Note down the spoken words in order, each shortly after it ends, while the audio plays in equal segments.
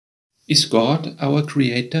Is God our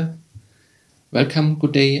Creator? Welcome,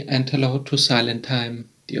 good day, and hello to Silent Time,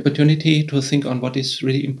 the opportunity to think on what is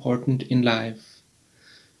really important in life.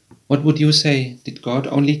 What would you say? Did God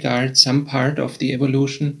only guard some part of the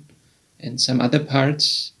evolution and some other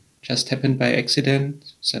parts just happened by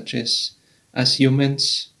accident, such as us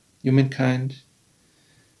humans, humankind?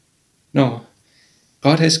 No,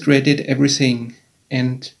 God has created everything,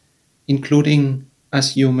 and including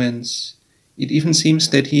us humans. It even seems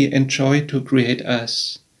that He enjoyed to create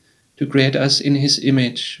us in His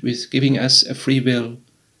image, with giving us a free will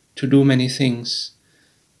to do many things.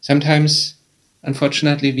 Sometimes,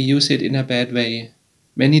 unfortunately, we use it in a bad way.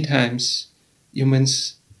 Many times,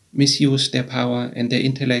 humans misuse their power and their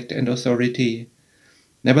intellect and authority.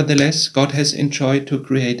 Nevertheless, God has enjoyed to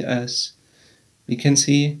create us. We can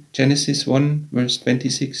see Genesis 1, verse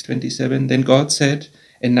 26, 27. Then God said,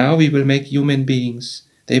 "And now we will make human beings.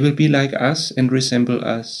 They will be like us and resemble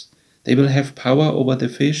us. They will have power over the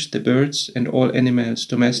fish, the birds, and all animals,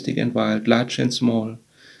 domestic and wild, large and small."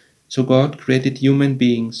 So God created human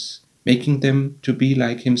beings, making them to be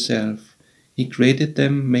like Himself. He created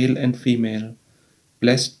them male and female,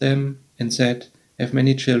 blessed them, and said, "Have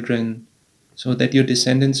many children, so that your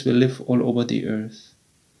descendants will live all over the earth."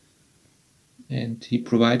 And He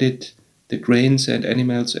provided the grains and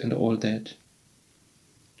animals and all that.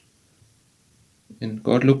 And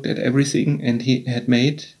God looked at everything and He had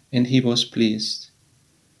made, and He was pleased.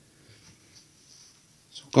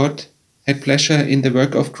 So God had pleasure in the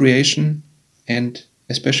work of creation, and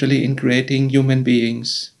especially in creating human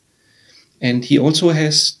beings. And He also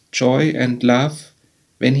has joy and love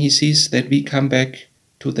when He sees that we come back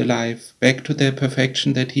to the life, back to the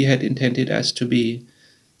perfection that He had intended us to be,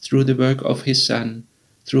 through the work of His Son,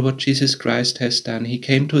 through what Jesus Christ has done. He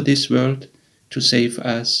came to this world to save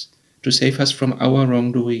us from our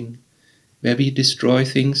wrongdoing, where we destroy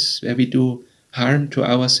things, where we do harm to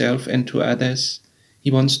ourselves and to others. He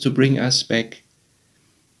wants to bring us back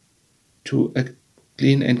to a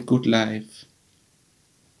clean and good life.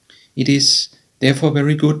 It is therefore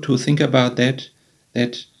very good to think about that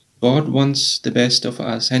God wants the best of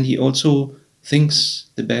us, and He also thinks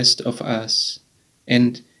the best of us.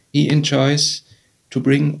 And He enjoys to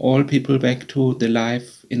bring all people back to the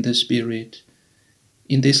life in the Spirit,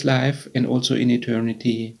 in this life and also in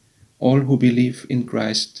eternity, all who believe in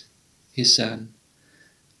Christ, His Son.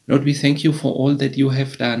 Lord, we thank You for all that You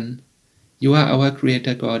have done. You are our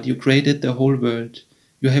Creator God. You created the whole world.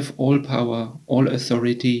 You have all power, all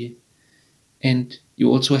authority, and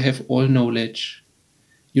You also have all knowledge.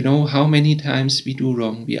 You know how many times we do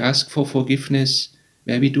wrong. We ask for forgiveness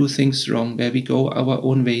where we do things wrong, where we go our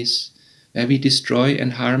own ways, where we destroy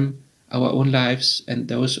and harm our own lives and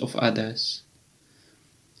those of others.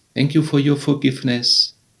 Thank You for Your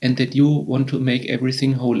forgiveness, and that You want to make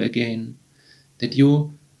everything whole again, that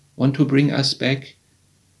You want to bring us back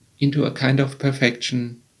into a kind of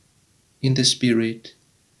perfection in the Spirit,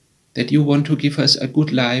 that You want to give us a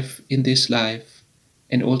good life in this life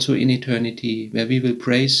and also in eternity, where we will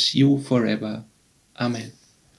praise You forever. Amen.